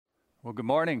Well, good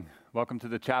morning. Welcome to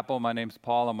the chapel. My name's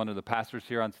Paul. I'm one of the pastors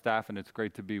here on staff, and it's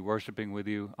great to be worshiping with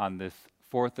you on this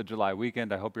 4th of July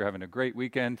weekend. I hope you're having a great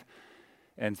weekend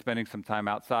and spending some time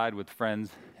outside with friends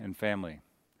and family.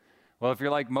 Well, if you're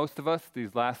like most of us,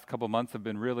 these last couple months have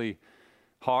been really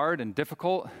hard and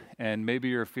difficult, and maybe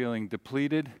you're feeling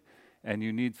depleted and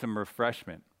you need some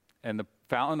refreshment. And the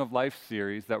Fountain of Life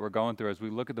series that we're going through as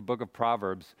we look at the book of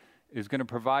Proverbs is going to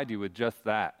provide you with just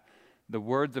that. The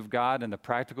words of God and the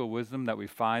practical wisdom that we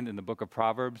find in the book of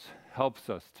Proverbs helps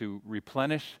us to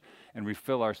replenish and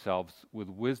refill ourselves with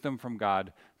wisdom from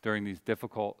God during these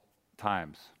difficult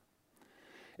times.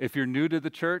 If you're new to the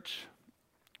church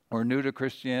or new to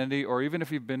Christianity, or even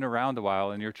if you've been around a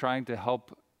while and you're trying to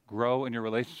help grow in your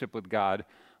relationship with God,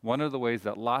 one of the ways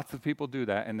that lots of people do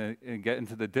that and get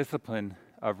into the discipline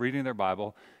of reading their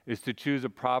Bible is to choose a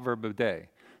proverb a day.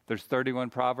 There's 31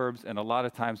 proverbs, and a lot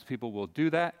of times people will do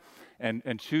that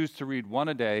and choose to read one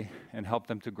a day and help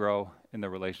them to grow in their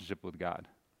relationship with God.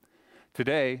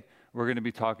 Today, we're going to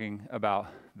be talking about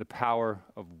the power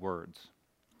of words.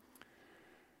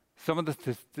 Some of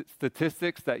the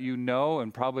statistics that you know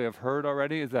and probably have heard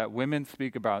already is that women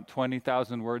speak about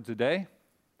 20,000 words a day.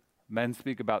 Men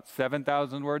speak about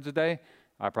 7,000 words a day.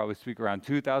 I probably speak around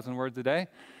 2,000 words a day.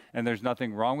 And there's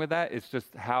nothing wrong with that. It's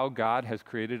just how God has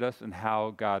created us and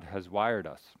how God has wired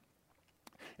us.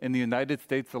 In the United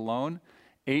States alone,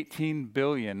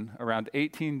 around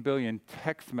 18 billion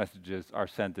text messages are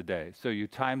sent a day. So you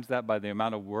times that by the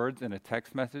amount of words in a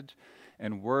text message,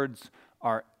 and words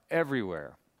are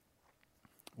everywhere.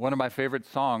 One of my favorite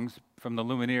songs from the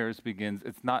Lumineers begins,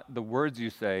 it's not the words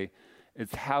you say,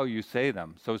 it's how you say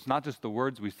them. So it's not just the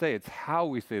words we say, it's how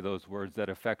we say those words that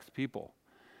affects people.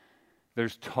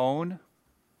 There's tone,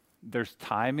 there's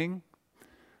timing,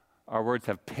 our words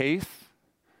have pace.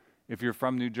 If you're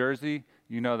from New Jersey,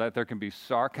 you know that there can be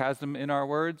sarcasm in our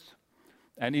words,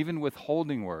 and even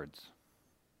withholding words.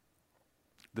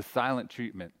 The silent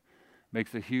treatment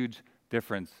makes a huge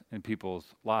difference in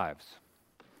people's lives.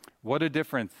 What a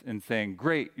difference in saying,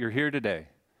 "Great, you're here today,"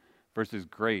 versus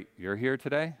 "Great, you're here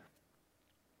today."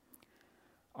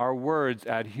 Our words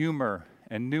add humor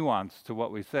and nuance to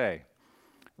what we say,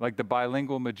 like the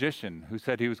bilingual magician who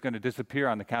said he was going to disappear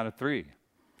on the count of 3.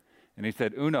 And he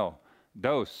said, "Uno,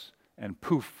 dos," and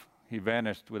poof, he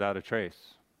vanished without a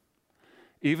trace.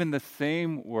 Even the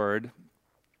same word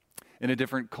in a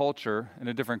different culture, in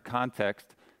a different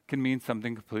context, can mean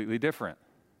something completely different.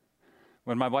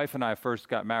 When my wife and I first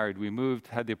got married, we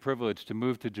had the privilege to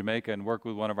move to Jamaica and work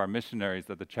with one of our missionaries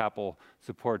that the chapel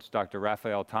supports, Dr.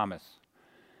 Raphael Thomas.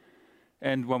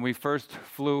 And when we first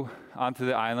flew onto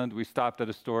the island, we stopped at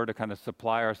a store to kind of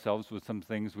supply ourselves with some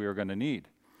things we were going to need.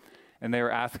 And they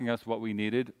were asking us what we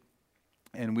needed.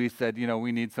 And we said,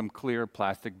 we need some clear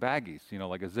plastic baggies,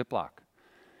 like a Ziploc.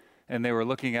 And they were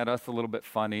looking at us a little bit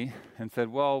funny and said,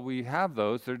 "Well, we have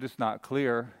those. They're just not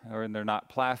clear, and they're not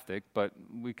plastic, but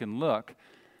we can look."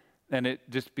 And it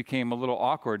just became a little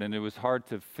awkward, and it was hard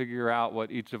to figure out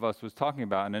what each of us was talking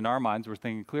about. And in our minds, we're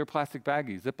thinking, clear plastic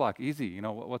baggies, Ziploc, easy,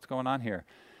 what's going on here?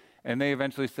 And they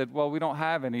eventually said, "Well, we don't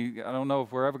have any. I don't know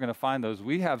if we're ever going to find those.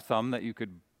 We have some that you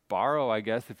could borrow, I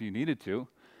guess, if you needed to."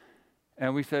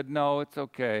 And we said, "No, it's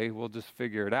okay. We'll just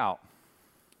figure it out."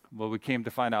 Well, we came to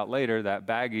find out later that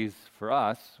baggies for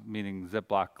us, meaning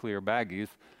Ziploc clear baggies,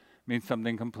 means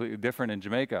something completely different in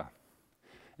Jamaica.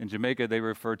 In Jamaica, they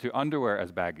refer to underwear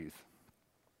as baggies.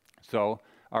 So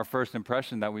our first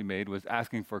impression that we made was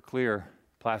asking for clear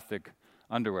plastic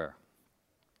underwear.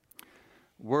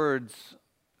 Words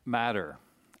matter,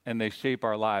 and they shape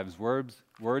our lives.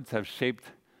 Words have shaped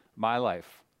my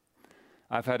life.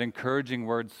 I've had encouraging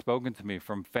words spoken to me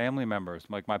from family members,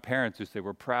 like my parents, who say,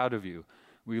 "We're proud of you.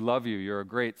 We love you. You're a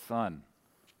great son."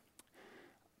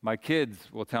 My kids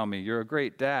will tell me, "You're a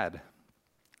great dad."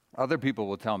 Other people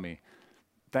will tell me,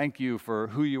 "Thank you for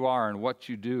who you are and what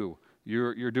you do.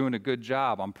 You're doing a good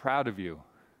job. I'm proud of you.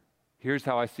 Here's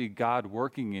how I see God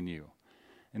working in you."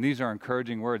 And these are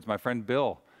encouraging words. My friend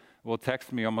Bill will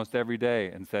text me almost every day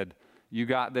and said, "You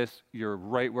got this. You're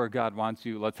right where God wants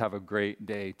you. Let's have a great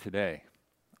day today."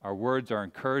 Our words are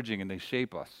encouraging and they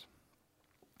shape us.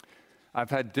 I've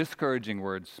had discouraging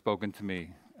words spoken to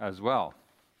me as well.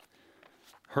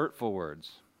 Hurtful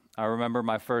words. I remember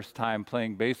my first time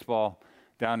playing baseball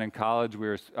down in college.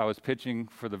 I was pitching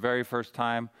for the very first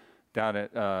time down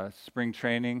at spring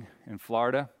training in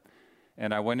Florida.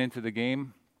 And I went into the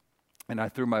game and I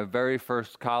threw my very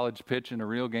first college pitch in a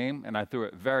real game, and I threw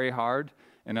it very hard.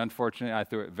 And unfortunately, I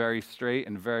threw it very straight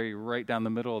and very right down the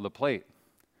middle of the plate.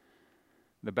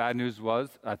 The bad news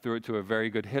was I threw it to a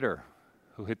very good hitter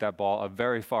who hit that ball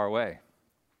very far away.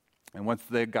 And once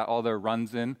they got all their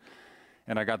runs in,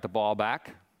 And I got the ball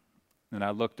back, and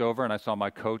I looked over and I saw my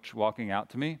coach walking out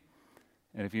to me.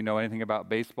 And if you know anything about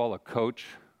baseball, a coach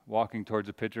walking towards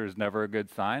a pitcher is never a good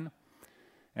sign.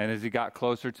 And as he got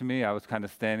closer to me, I was kind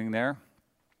of standing there,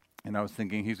 and I was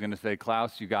thinking he's going to say,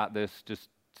 Klaus, you got this, just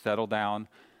settle down,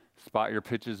 spot your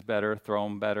pitches better, throw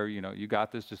them better, you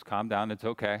got this, just calm down, it's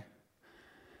okay.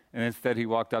 And instead he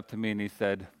walked up to me and he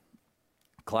said,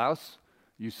 Klaus,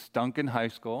 you stunk in high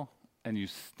school and you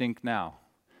stink now.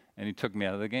 And he took me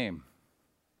out of the game.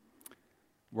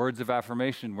 Words of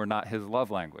affirmation were not his love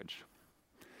language.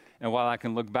 And while I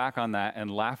can look back on that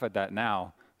and laugh at that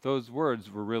now, those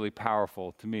words were really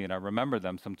powerful to me, and I remember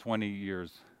them some 20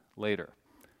 years later.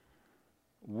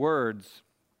 Words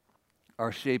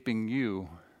are shaping you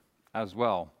as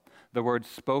well. The words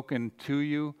spoken to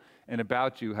you and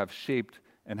about you have shaped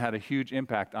and had a huge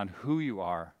impact on who you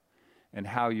are and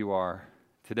how you are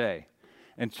today.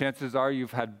 And chances are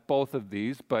you've had both of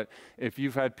these, but if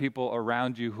you've had people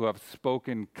around you who have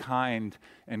spoken kind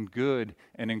and good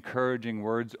and encouraging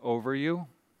words over you,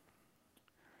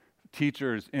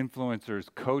 teachers, influencers,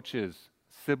 coaches,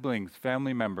 siblings,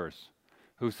 family members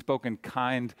who've spoken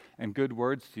kind and good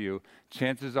words to you,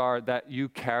 chances are that you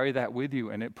carry that with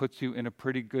you and it puts you in a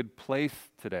pretty good place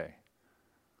today.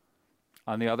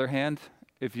 On the other hand,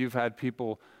 if you've had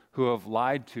people who have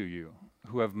lied to you,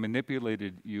 who have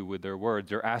manipulated you with their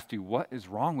words, or asked you, what is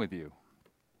wrong with you?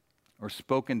 Or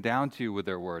spoken down to you with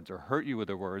their words, or hurt you with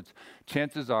their words,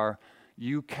 chances are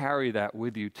you carry that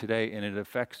with you today and it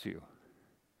affects you.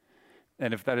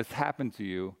 And if that has happened to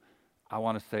you, I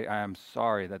want to say I am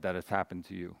sorry that has happened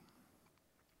to you.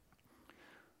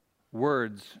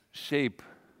 Words shape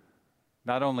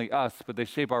not only us, but they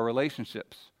shape our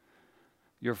relationships.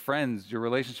 Your friends, your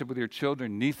relationship with your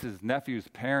children, nieces, nephews,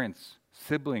 parents,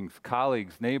 siblings,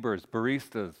 colleagues, neighbors,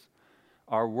 baristas.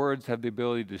 Our words have the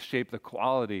ability to shape the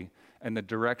quality and the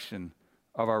direction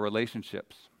of our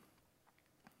relationships.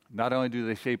 Not only do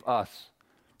they shape us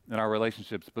and our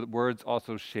relationships, but words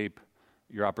also shape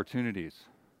your opportunities.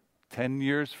 10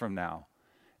 years from now,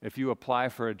 if you apply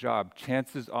for a job,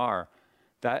 chances are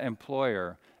that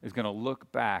employer is going to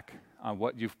look back on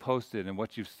what you've posted and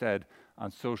what you've said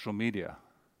on social media.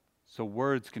 So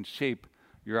words can shape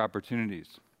your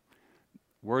opportunities.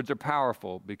 Words are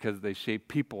powerful because they shape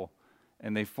people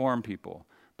and they form people.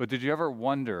 But did you ever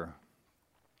wonder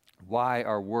why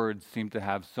our words seem to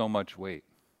have so much weight?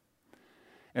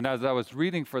 And as I was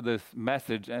reading for this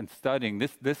message and studying,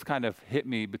 this kind of hit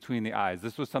me between the eyes.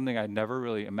 This was something I'd never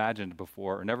really imagined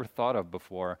before or never thought of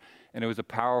before, and it was a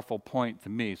powerful point to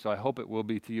me, so I hope it will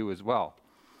be to you as well.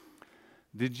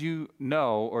 Did you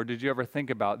know, or did you ever think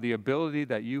about the ability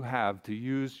that you have to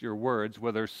use your words,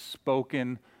 whether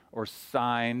spoken or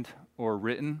signed or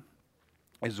written,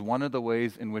 is one of the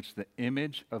ways in which the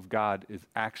image of God is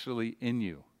actually in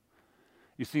you?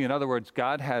 You see, in other words,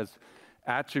 God has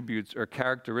attributes or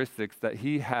characteristics that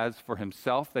he has for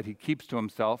himself, that he keeps to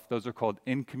himself. Those are called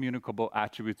incommunicable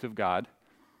attributes of God.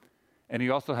 And he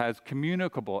also has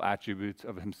communicable attributes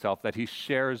of himself that he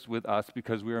shares with us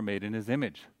because we are made in his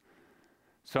image.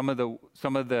 Some of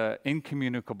the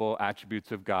incommunicable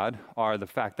attributes of God are the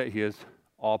fact that he is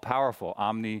all-powerful,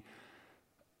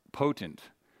 omnipotent,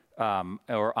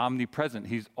 or omnipresent.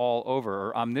 He's all over,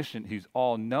 or omniscient. He's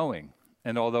all-knowing.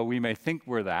 And although we may think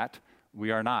we're that, we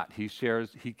are not. He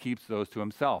keeps those to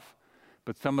himself.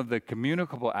 But some of the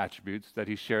communicable attributes that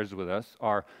he shares with us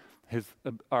are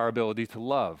our ability to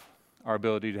love, our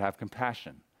ability to have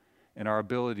compassion, and our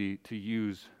ability to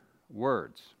use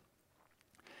words.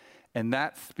 And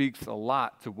that speaks a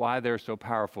lot to why they're so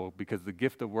powerful, because the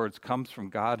gift of words comes from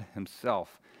God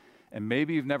himself. And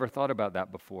maybe you've never thought about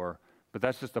that before, but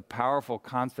that's just a powerful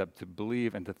concept to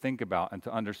believe and to think about and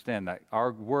to understand that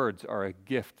our words are a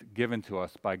gift given to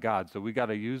us by God. So we got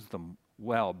to use them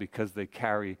well because they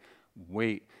carry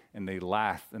weight and they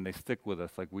last and they stick with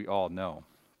us, like we all know.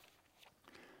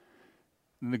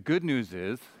 And the good news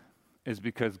is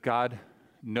because God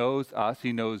knows us,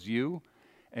 he knows you,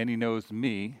 and he knows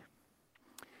me.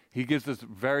 He gives us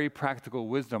very practical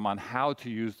wisdom on how to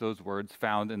use those words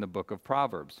found in the book of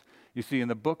Proverbs. You see, in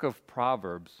the book of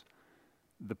Proverbs,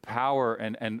 the power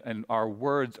and our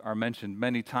words are mentioned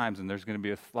many times, and there's going to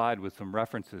be a slide with some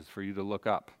references for you to look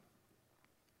up.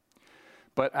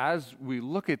 But as we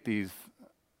look at these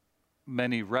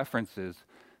many references,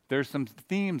 there's some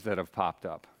themes that have popped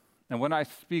up. And when I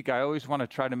speak, I always want to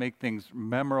try to make things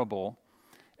memorable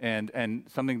and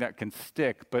something that can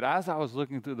stick. But as I was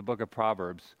looking through the book of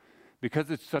Proverbs,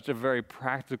 because it's such a very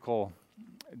practical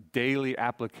daily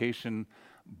application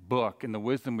book, and the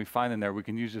wisdom we find in there, we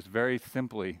can use this very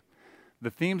simply.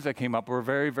 The themes that came up were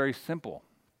very, very simple.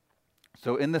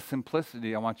 So in the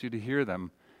simplicity, I want you to hear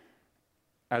them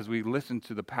as we listen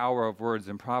to the power of words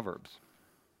in Proverbs.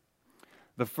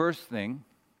 The first thing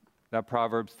that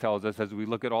Proverbs tells us, as we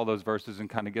look at all those verses and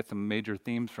kind of get some major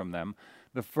themes from them,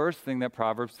 the first thing that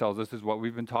Proverbs tells us is what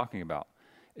we've been talking about.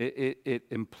 It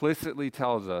implicitly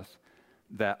tells us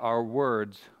that our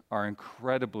words are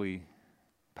incredibly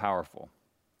powerful.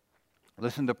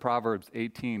 Listen to Proverbs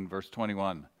 18, verse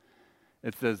 21.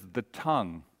 It says, "The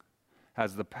tongue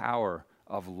has the power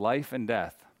of life and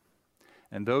death,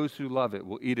 and those who love it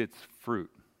will eat its fruit."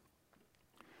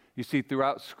 You see,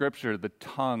 throughout Scripture, the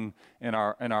tongue and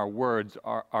our words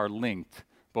are linked,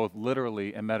 both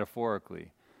literally and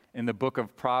metaphorically. In the book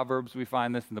of Proverbs, we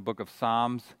find this. In the book of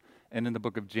Psalms, and in the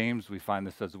book of James, we find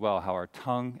this as well, how our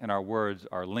tongue and our words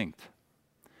are linked.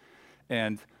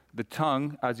 And the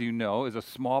tongue, as you know, is a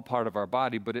small part of our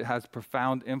body, but it has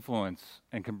profound influence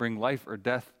and can bring life or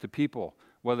death to people,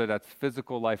 whether that's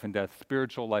physical life and death,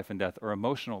 spiritual life and death, or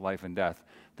emotional life and death.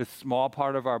 This small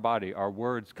part of our body, our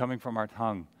words coming from our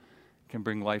tongue, can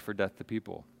bring life or death to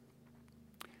people.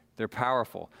 They're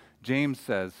powerful. James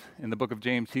says, in the book of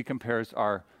James, he compares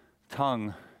our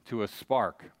tongue to a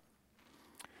spark.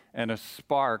 And a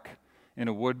spark in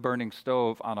a wood-burning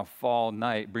stove on a fall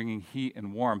night, bringing heat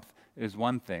and warmth, is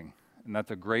one thing, and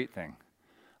that's a great thing.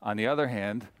 On the other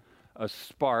hand, a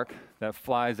spark that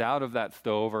flies out of that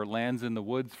stove or lands in the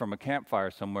woods from a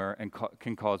campfire somewhere and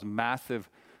can cause massive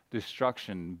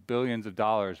destruction, billions of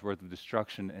dollars worth of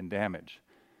destruction and damage.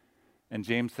 And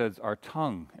James says our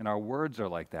tongue and our words are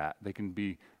like that. They can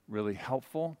be really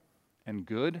helpful and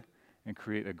good and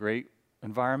create a great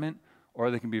environment, or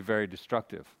they can be very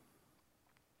destructive.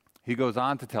 He goes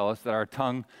on to tell us that our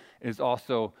tongue is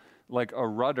also like a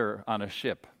rudder on a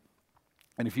ship.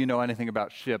 And if you know anything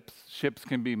about ships, ships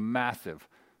can be massive.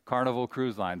 Carnival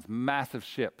Cruise Lines, massive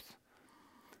ships.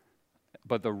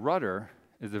 But the rudder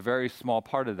is a very small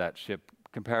part of that ship,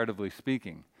 comparatively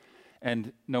speaking.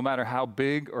 And no matter how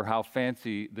big or how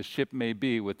fancy the ship may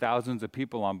be, with thousands of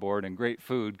people on board and great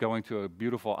food going to a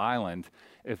beautiful island,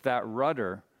 if that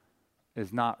rudder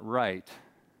is not right,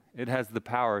 it has the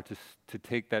power to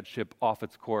take that ship off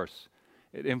its course.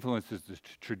 It influences the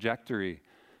trajectory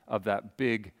of that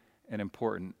big and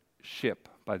important ship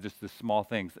by just the small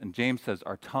things. And James says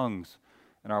our tongues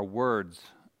and our words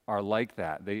are like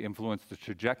that. They influence the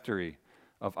trajectory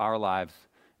of our lives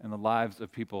and the lives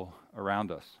of people around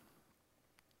us.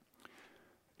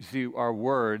 You see, our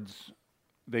words,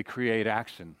 they create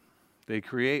action. They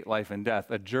create life and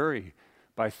death. A jury,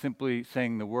 by simply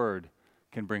saying the word,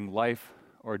 can bring life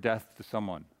or death to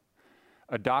someone.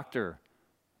 A doctor,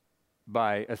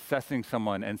 by assessing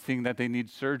someone and seeing that they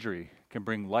need surgery, can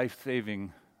bring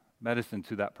life-saving medicine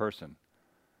to that person.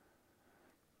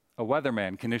 A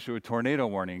weatherman can issue a tornado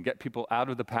warning, get people out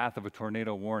of the path of a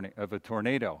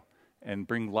tornado, and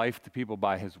bring life to people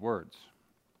by his words.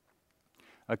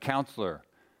 A counselor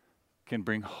can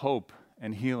bring hope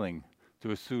and healing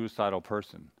to a suicidal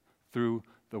person through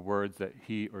the words that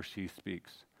he or she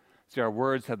speaks. See, our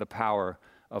words have the power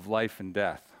of life and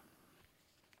death.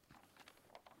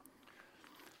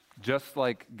 Just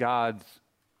like God's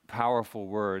powerful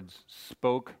words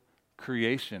spoke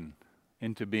creation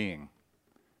into being.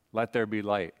 Let there be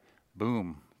light.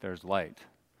 Boom, there's light.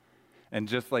 And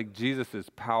just like Jesus'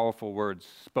 powerful words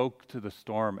spoke to the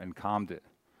storm and calmed it,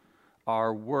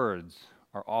 our words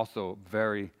are also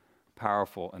very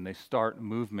powerful, and they start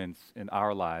movements in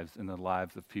our lives, in the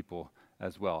lives of people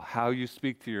as well. How you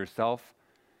speak to yourself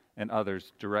and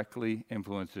others directly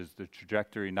influences the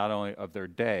trajectory not only of their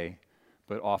day,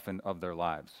 but often of their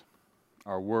lives.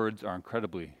 Our words are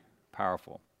incredibly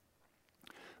powerful.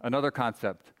 Another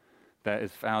concept that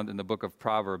is found in the book of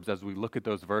Proverbs, as we look at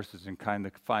those verses and kind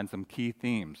of find some key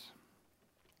themes,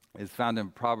 is found in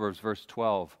Proverbs verse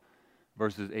 12,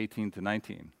 verses 18 to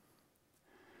 19.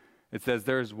 It says,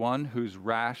 "There is one whose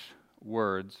rash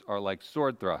words are like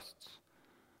sword thrusts,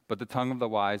 but the tongue of the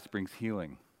wise brings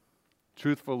healing.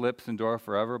 Truthful lips endure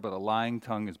forever, but a lying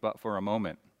tongue is but for a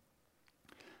moment."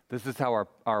 This is how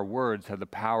our words have the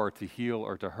power to heal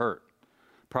or to hurt.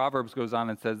 Proverbs goes on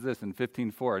and says this in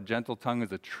 15:4, "A gentle tongue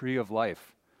is a tree of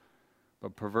life,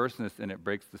 but perverseness in it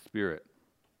breaks the spirit."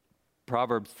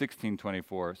 Proverbs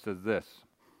 16:24 says this,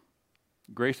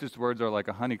 "Gracious words are like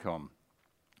a honeycomb,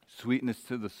 sweetness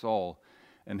to the soul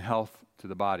and health to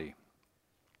the body."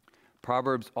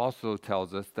 Proverbs also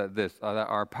tells us that that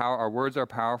our words are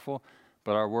powerful,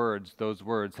 but those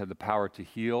words have the power to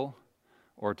heal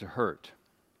or to hurt.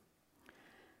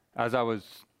 As I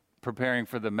was preparing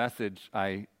for the message,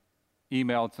 I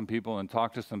emailed some people and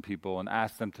talked to some people and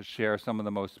asked them to share some of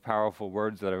the most powerful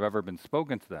words that have ever been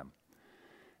spoken to them.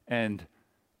 And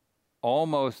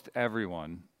almost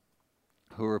everyone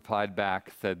who replied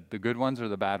back said, the good ones or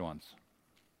the bad ones.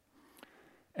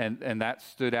 And that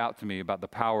stood out to me about the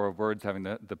power of words having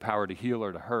the power to heal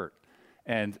or to hurt.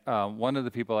 And one of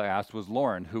the people I asked was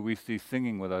Lauren, who we see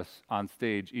singing with us on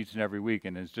stage each and every week,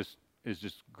 and is just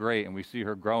great. And we see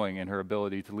her growing in her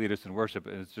ability to lead us in worship,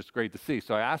 and it's just great to see.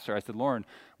 So I asked her, I said, Lauren,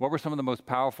 what were some of the most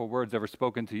powerful words ever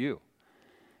spoken to you?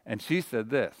 And she said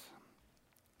this.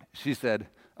 She said,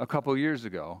 a couple years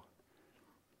ago,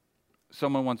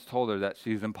 someone once told her that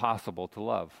she's impossible to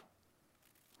love.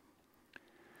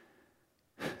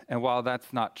 And while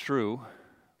that's not true,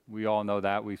 we all know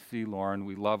that. We see Lauren.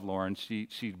 We love Lauren. She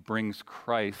brings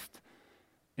Christ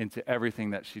into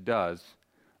everything that she does.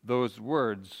 Those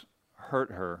words hurt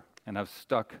her and have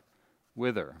stuck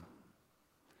with her.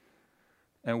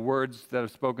 And words that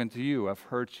have spoken to you have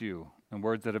hurt you. And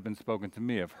words that have been spoken to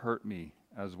me have hurt me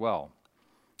as well.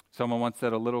 Someone once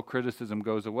said a little criticism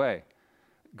goes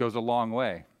a long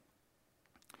way.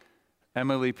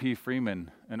 Emily P.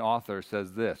 Freeman, an author,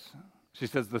 says this. She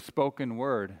says, the spoken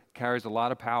word carries a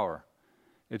lot of power.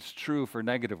 It's true for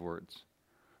negative words.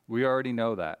 We already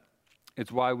know that.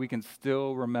 It's why we can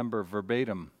still remember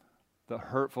verbatim the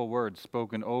hurtful words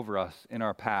spoken over us in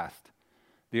our past,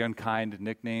 the unkind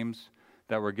nicknames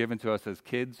that were given to us as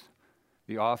kids,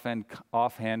 the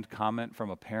offhand comment from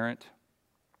a parent,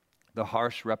 the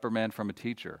harsh reprimand from a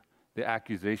teacher, the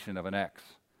accusation of an ex.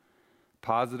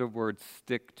 Positive words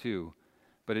stick too,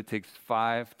 but it takes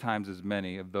 5 times as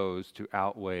many of those to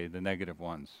outweigh the negative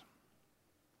ones.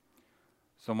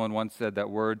 Someone once said that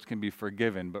words can be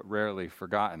forgiven, but rarely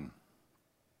forgotten.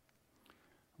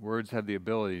 Words have the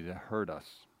ability to hurt us.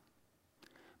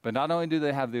 But not only do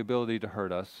they have the ability to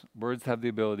hurt us, words have the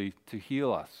ability to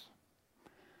heal us.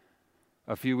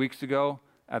 A few weeks ago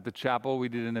at the chapel, we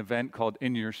did an event called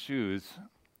In Your Shoes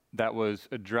that was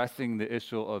addressing the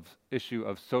issue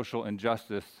of social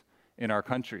injustice in our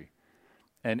country.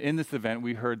 And in this event,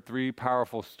 we heard 3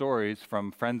 powerful stories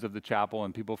from friends of the chapel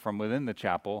and people from within the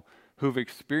chapel who've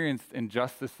experienced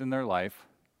injustice in their life.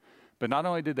 But not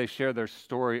only did they share their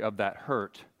story of that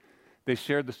hurt, they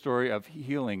shared the story of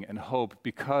healing and hope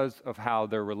because of how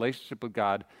their relationship with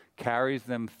God carries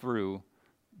them through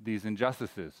these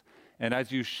injustices. And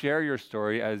as you share your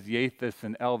story, as Yathis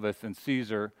and Elvis and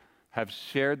Caesar have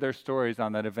shared their stories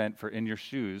on that event for In Your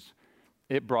Shoes,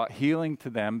 it brought healing to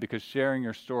them because sharing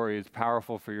your story is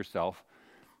powerful for yourself,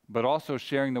 but also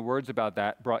sharing the words about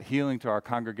that brought healing to our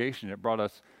congregation. It brought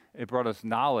us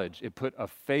knowledge. It put a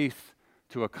face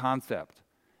to a concept,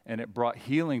 and it brought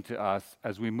healing to us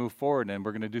as we move forward, and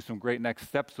we're going to do some great next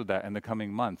steps with that in the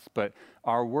coming months. But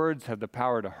our words have the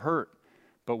power to hurt,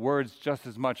 but words just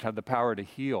as much have the power to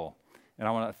heal. And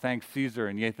I want to thank Caesar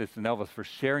and Yathis and Elvis for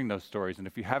sharing those stories. And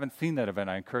if you haven't seen that event,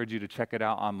 I encourage you to check it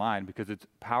out online because it's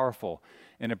powerful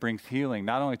and it brings healing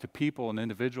not only to people and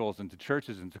individuals and to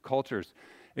churches and to cultures,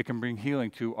 it can bring healing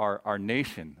to our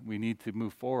nation. We need to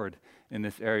move forward in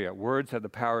this area. Words have the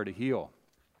power to heal.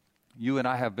 You and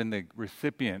I have been the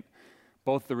recipient,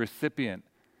 both the recipient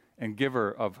and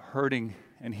giver of hurting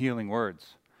and healing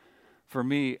words. For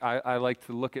me, I like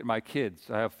to look at my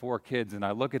kids. I have 4 kids, and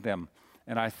I look at them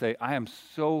and I say, I am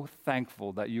so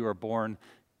thankful that you are born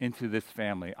into this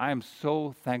family. I am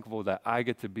so thankful that I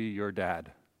get to be your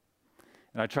dad.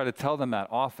 And I try to tell them that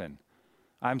often.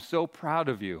 I'm so proud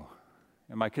of you.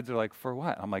 And my kids are like, for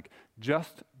what? I'm like,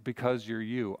 just because you're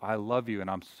you. I love you, and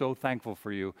I'm so thankful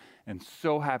for you, and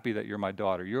so happy that you're my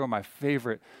daughter. You're my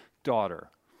favorite daughter.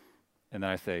 And then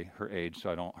I say her age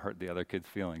so I don't hurt the other kids'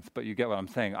 feelings. But you get what I'm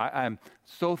saying. I'm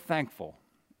so thankful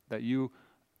that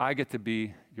I get to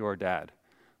be your dad.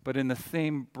 But in the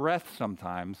same breath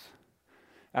sometimes,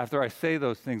 after I say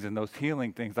those things and those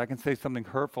healing things, I can say something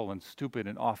hurtful and stupid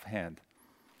and offhand.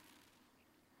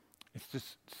 It's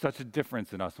just such a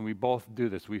difference in us, and we both do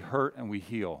this. We hurt and we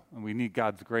heal, and we need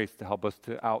God's grace to help us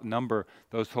to outnumber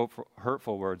those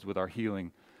hurtful words with our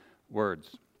healing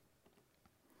words.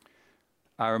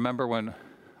 I remember when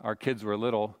our kids were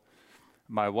little,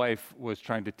 my wife was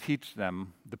trying to teach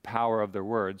them the power of their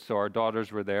words. So our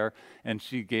daughters were there, and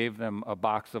she gave them a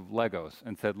box of Legos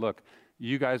and said, look,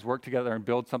 you guys work together and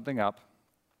build something up,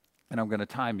 and I'm going to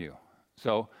time you.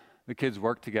 So the kids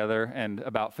worked together, and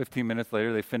about 15 minutes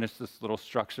later, they finished this little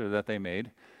structure that they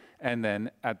made. And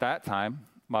then at that time,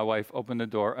 my wife opened the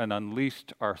door and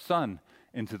unleashed our son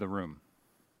into the room.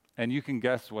 And you can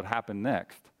guess what happened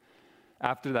next.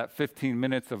 After that 15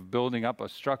 minutes of building up a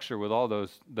structure with all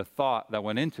the thought that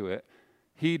went into it,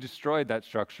 he destroyed that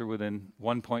structure within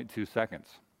 1.2 seconds.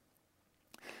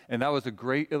 And that was a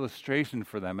great illustration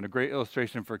for them and a great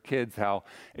illustration for kids, how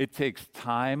it takes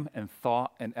time and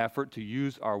thought and effort to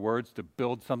use our words to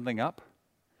build something up,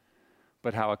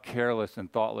 but how a careless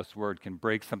and thoughtless word can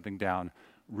break something down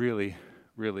really,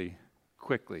 really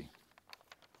quickly.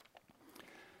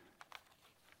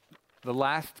 The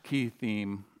last key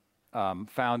theme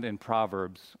found in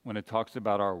Proverbs when it talks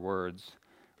about our words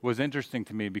was interesting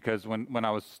to me, because when I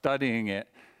was studying it,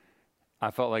 I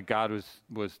felt like God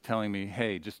was telling me,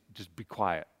 hey, just be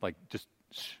quiet. Like, just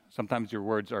shh. Sometimes your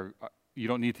words you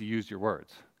don't need to use your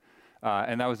words.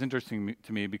 And that was interesting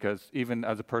to me, because even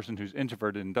as a person who's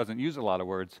introverted and doesn't use a lot of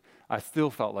words, I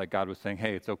still felt like God was saying,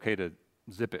 hey, it's okay to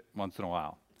zip it once in a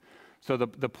while. So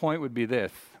the point would be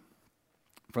this.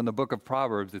 From the book of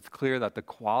Proverbs, it's clear that the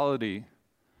quality,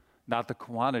 not the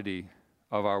quantity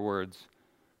of our words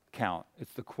count.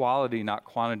 It's the quality, not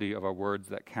quantity of our words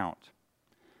that count.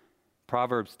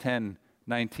 Proverbs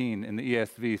 10:19 in the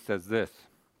ESV says this: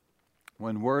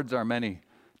 when words are many,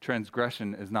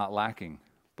 transgression is not lacking,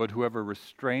 but whoever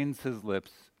restrains his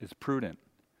lips is prudent.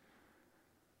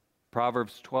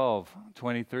 Proverbs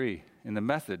 12:23 in the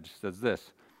Message says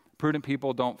this: prudent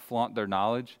people don't flaunt their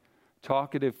knowledge,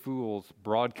 talkative fools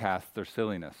broadcast their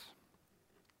silliness.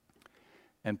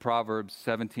 And Proverbs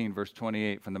 17 verse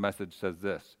 28 from the Message says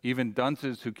this: even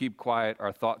dunces who keep quiet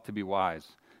are thought to be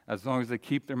wise. As long as they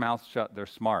keep their mouths shut, they're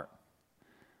smart.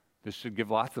 This should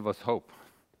give lots of us hope.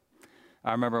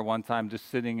 I remember one time just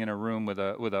sitting in a room with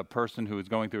a person who was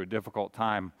going through a difficult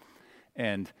time,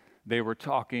 and they were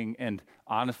talking, and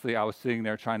honestly, I was sitting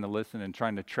there trying to listen and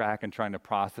trying to track and trying to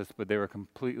process, but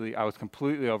I was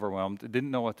completely overwhelmed,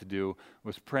 didn't know what to do,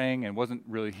 was praying and wasn't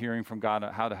really hearing from God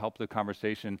how to help the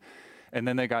conversation. And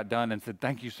then they got done and said,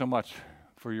 thank you so much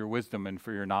for your wisdom and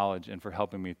for your knowledge and for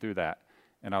helping me through that.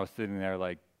 And I was sitting there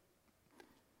like,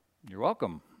 you're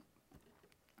welcome.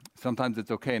 Sometimes it's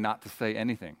okay not to say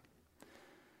anything.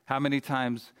 How many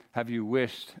times have you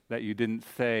wished that you didn't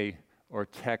say or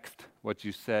text what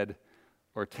you said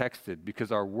or texted,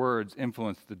 because our words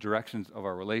influence the directions of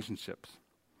our relationships?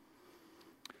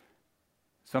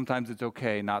 Sometimes it's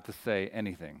okay not to say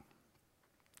anything.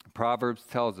 Proverbs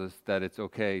tells us that it's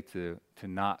okay to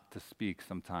not to speak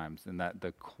sometimes, and that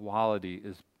the quality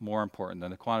is more important than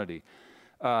the quantity.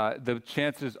 The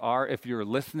chances are, if you're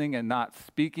listening and not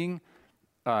speaking,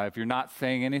 if you're not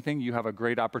saying anything, you have a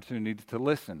great opportunity to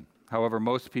listen. However,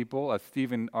 most people, as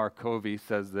Stephen R. Covey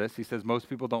says this, he says most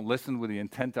people don't listen with the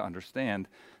intent to understand,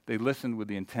 they listen with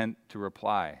the intent to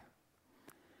reply.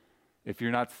 If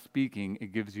you're not speaking,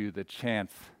 it gives you the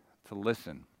chance to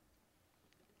listen.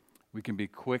 We can be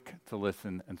quick to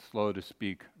listen and slow to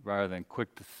speak, rather than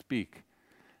quick to speak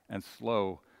and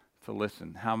slow to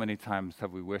listen. How many times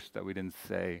have we wished that we didn't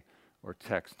say or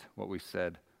text what we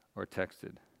said or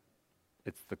texted?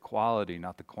 It's the quality,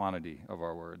 not the quantity of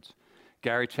our words.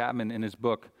 Gary Chapman, in his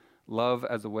book, Love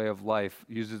as a Way of Life,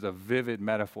 uses a vivid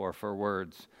metaphor for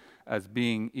words as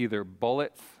being either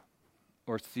bullets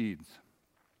or seeds.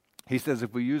 He says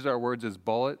if we use our words as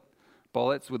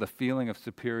bullets with a feeling of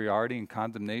superiority and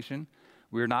condemnation,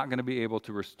 we're not going to be able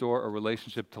to restore a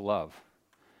relationship to love.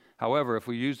 However, if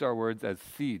we use our words as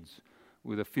seeds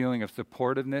with a feeling of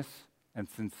supportiveness and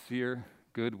sincere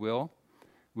goodwill,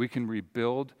 we can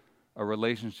rebuild a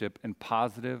relationship in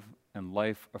positive and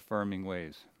life-affirming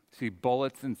ways. See,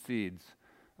 bullets and seeds,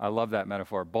 I love that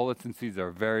metaphor. Bullets and seeds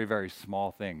are very, very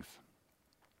small things.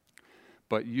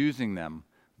 But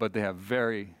they have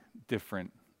very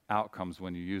different outcomes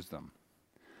when you use them.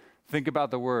 Think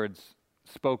about the words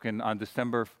spoken on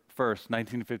December 1st,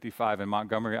 1955 in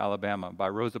Montgomery, Alabama by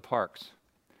Rosa Parks.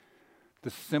 The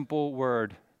simple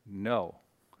word no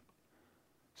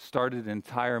started an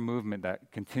entire movement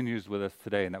that continues with us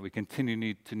today and that we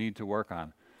continue to need to work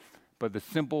on. But the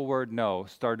simple word no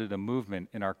started a movement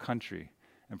in our country.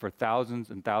 And for thousands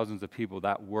and thousands of people,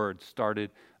 that word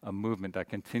started a movement that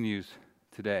continues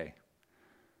today.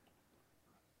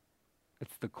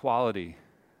 It's the quality,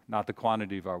 not the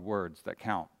quantity of our words that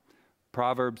count.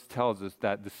 Proverbs tells us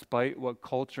that despite what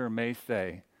culture may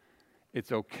say,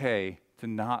 it's okay to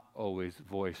not always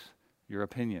voice your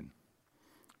opinion.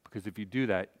 Because if you do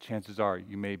that, chances are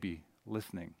you may be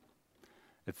listening.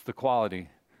 It's the quality,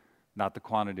 not the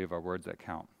quantity of our words that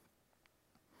count.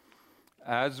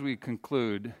 As we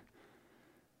conclude,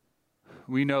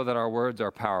 we know that our words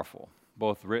are powerful,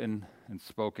 both written and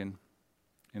spoken,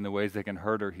 in the ways they can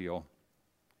hurt or heal.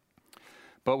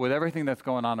 But with everything that's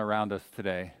going on around us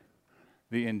today,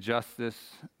 the injustice,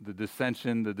 the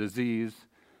dissension, the disease,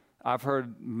 I've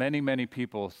heard many, many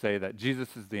people say that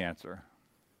Jesus is the answer.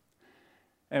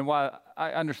 And while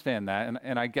I understand that,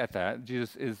 and I get that,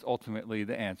 Jesus is ultimately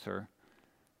the answer,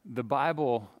 The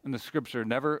Bible and the Scripture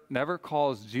never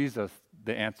calls Jesus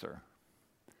the answer.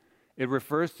 It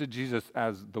refers to Jesus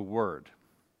as the Word.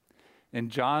 In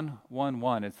John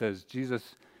 1:1, it says,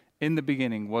 Jesus, in the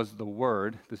beginning was the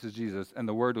Word, this is Jesus, and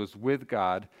the Word was with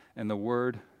God, and the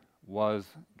Word was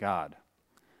God.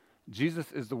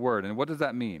 Jesus is the Word. And what does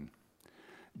that mean?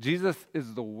 Jesus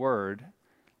is the Word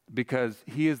because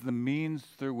he is the means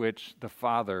through which the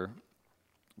Father,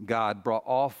 God, brought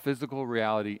all physical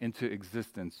reality into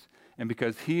existence, and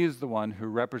because he is the one who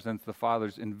represents the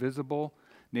Father's invisible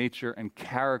nature and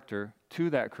character to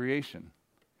that creation.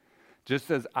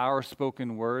 Just as our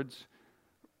spoken words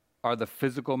are the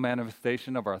physical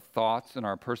manifestation of our thoughts and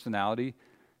our personality,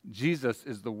 Jesus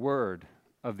is the Word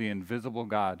of the invisible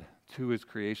God to his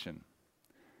creation.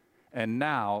 And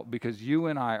now, because you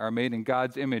and I are made in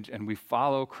God's image and we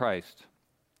follow Christ,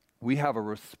 we have a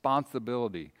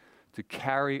responsibility to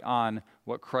carry on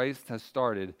what Christ has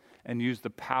started and use the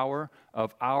power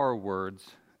of our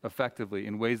words effectively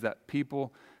in ways that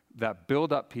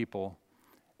build up people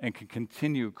and can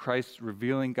continue Christ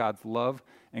revealing God's love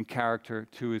and character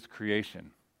to his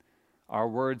creation. Our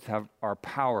words are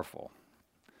powerful.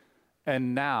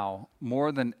 And now,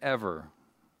 more than ever,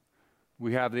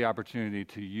 we have the opportunity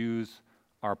to use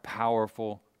our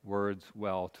powerful words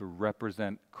well to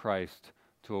represent Christ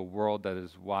to a world that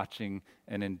is watching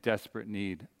and in desperate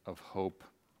need of hope.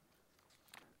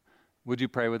 Would you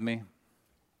pray with me?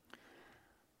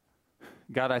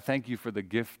 God, I thank you for the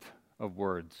gift of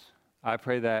words. I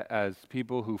pray that as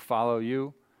people who follow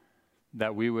you,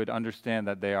 that we would understand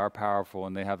that they are powerful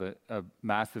and they have a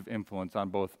massive influence on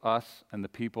both us and the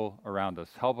people around us.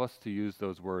 Help us to use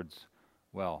those words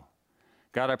well.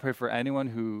 God, I pray for anyone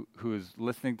who is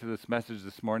listening to this message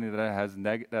this morning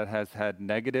that has had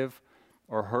negative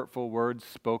or hurtful words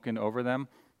spoken over them.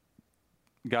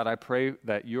 God, I pray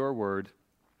that your word,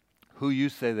 who you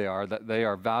say they are, that they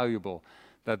are valuable,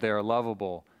 that they are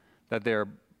lovable, that they are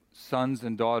sons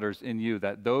and daughters in you,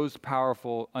 that those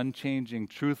powerful, unchanging,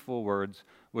 truthful words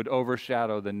would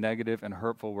overshadow the negative and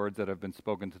hurtful words that have been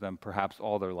spoken to them perhaps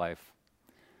all their life.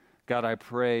 God, I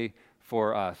pray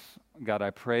for us. God,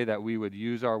 I pray that we would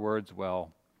use our words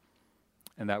well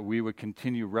and that we would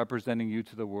continue representing you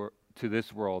to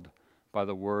this world by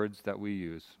the words that we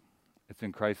use. It's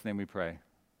in Christ's name we pray.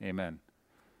 Amen.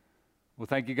 Well,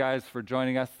 thank you guys for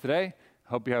joining us today.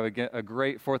 Hope you have a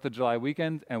great 4th of July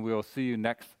weekend, and we will see you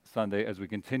next Sunday as we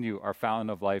continue our Fountain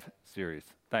of Life series.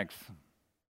 Thanks.